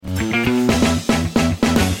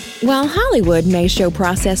While Hollywood may show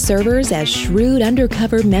process servers as shrewd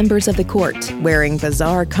undercover members of the court, wearing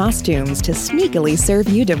bizarre costumes to sneakily serve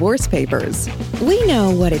you divorce papers, we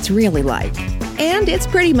know what it's really like. And it's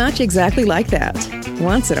pretty much exactly like that,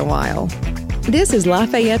 once in a while. This is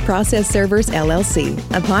Lafayette Process Servers LLC,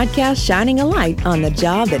 a podcast shining a light on the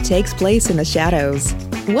job that takes place in the shadows.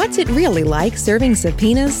 What's it really like serving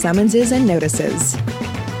subpoenas, summonses, and notices?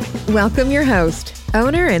 Welcome your host,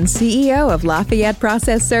 owner and CEO of Lafayette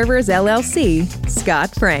Process Servers LLC,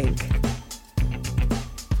 Scott Frank.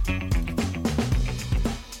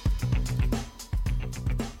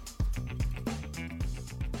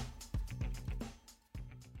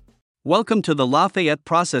 Welcome to the Lafayette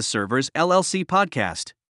Process Servers LLC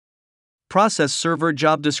podcast. Process Server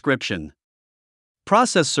Job Description.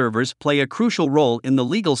 Process servers play a crucial role in the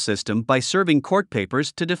legal system by serving court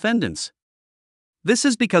papers to defendants. This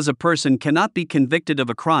is because a person cannot be convicted of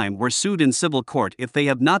a crime or sued in civil court if they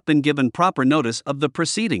have not been given proper notice of the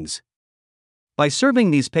proceedings. By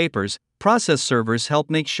serving these papers, process servers help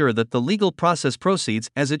make sure that the legal process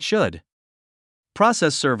proceeds as it should.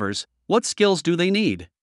 Process servers, what skills do they need?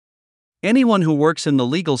 Anyone who works in the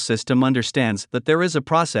legal system understands that there is a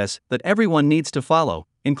process that everyone needs to follow,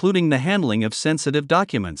 including the handling of sensitive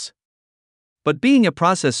documents. But being a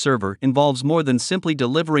process server involves more than simply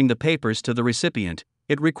delivering the papers to the recipient.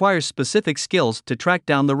 It requires specific skills to track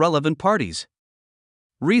down the relevant parties.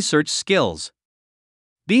 Research skills.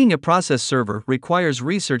 Being a process server requires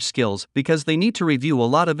research skills because they need to review a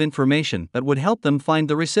lot of information that would help them find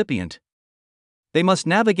the recipient. They must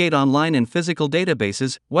navigate online and physical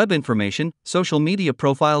databases, web information, social media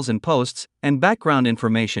profiles and posts, and background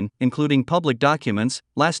information, including public documents,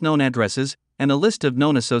 last known addresses, and a list of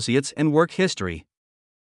known associates and work history.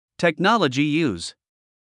 Technology use.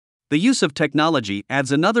 The use of technology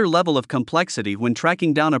adds another level of complexity when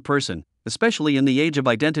tracking down a person, especially in the age of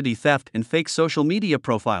identity theft and fake social media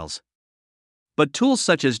profiles. But tools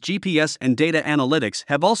such as GPS and data analytics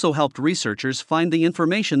have also helped researchers find the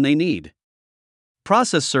information they need.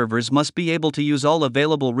 Process servers must be able to use all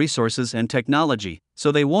available resources and technology,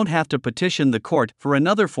 so they won't have to petition the court for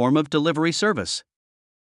another form of delivery service.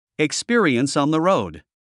 Experience on the road.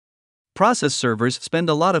 Process servers spend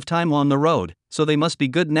a lot of time on the road, so they must be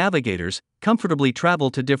good navigators, comfortably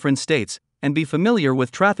travel to different states, and be familiar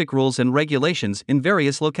with traffic rules and regulations in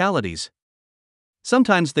various localities.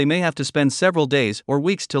 Sometimes they may have to spend several days or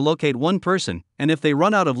weeks to locate one person, and if they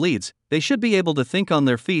run out of leads, they should be able to think on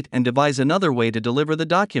their feet and devise another way to deliver the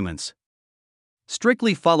documents.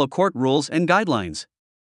 Strictly follow court rules and guidelines.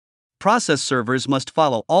 Process servers must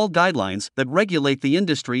follow all guidelines that regulate the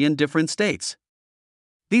industry in different states.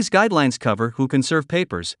 These guidelines cover who can serve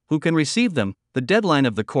papers, who can receive them, the deadline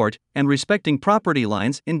of the court, and respecting property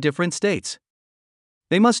lines in different states.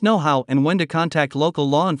 They must know how and when to contact local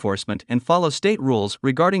law enforcement and follow state rules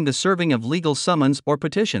regarding the serving of legal summons or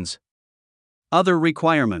petitions. Other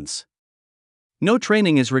requirements. No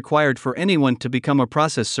training is required for anyone to become a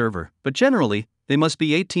process server, but generally, they must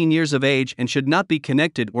be 18 years of age and should not be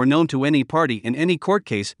connected or known to any party in any court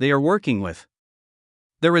case they are working with.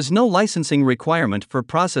 There is no licensing requirement for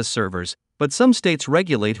process servers, but some states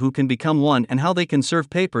regulate who can become one and how they can serve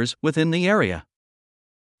papers within the area.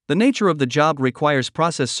 The nature of the job requires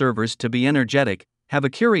process servers to be energetic, have a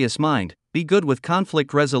curious mind, be good with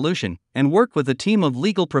conflict resolution, and work with a team of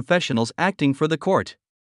legal professionals acting for the court.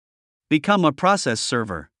 Become a process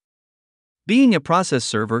server. Being a process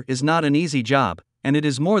server is not an easy job, and it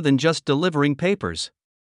is more than just delivering papers.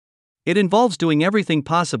 It involves doing everything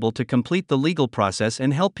possible to complete the legal process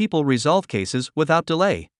and help people resolve cases without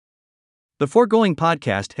delay. The foregoing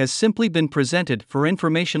podcast has simply been presented for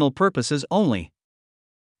informational purposes only.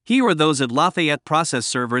 He or those at Lafayette Process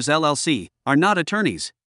Servers LLC are not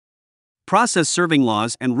attorneys. Process serving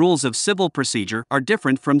laws and rules of civil procedure are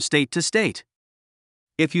different from state to state.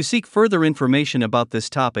 If you seek further information about this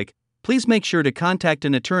topic, please make sure to contact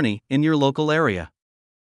an attorney in your local area.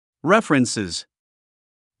 References: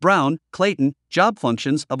 Brown, Clayton, Job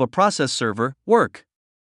Functions of a Process Server, Work.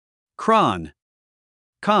 Cron.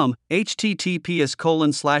 Com,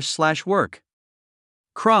 https://work.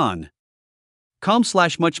 Cron.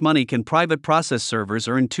 Com/much money can private process servers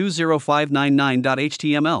earn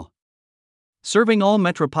 20599.html. Serving all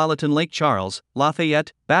metropolitan Lake Charles,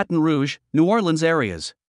 Lafayette, Baton Rouge, New Orleans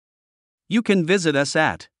areas. You can visit us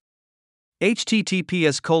at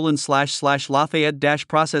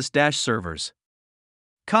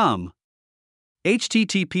https://lafayette-process-servers.com.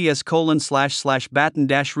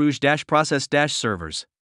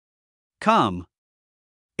 https://baton-rouge-process-servers.com.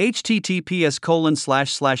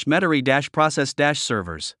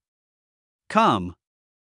 https://metairie-process-servers.com.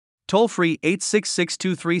 Toll free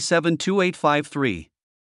 866-237-2853.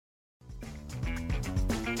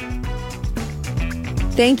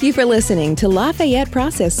 Thank you for listening to Lafayette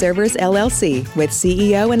Process Servers LLC with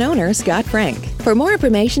CEO and owner Scott Frank. For more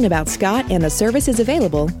information about Scott and the services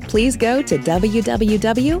available, please go to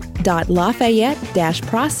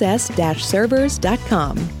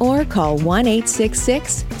www.lafayette-process-servers.com or call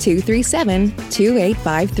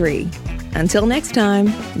 1-866-237-2853. Until next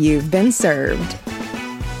time, you've been served.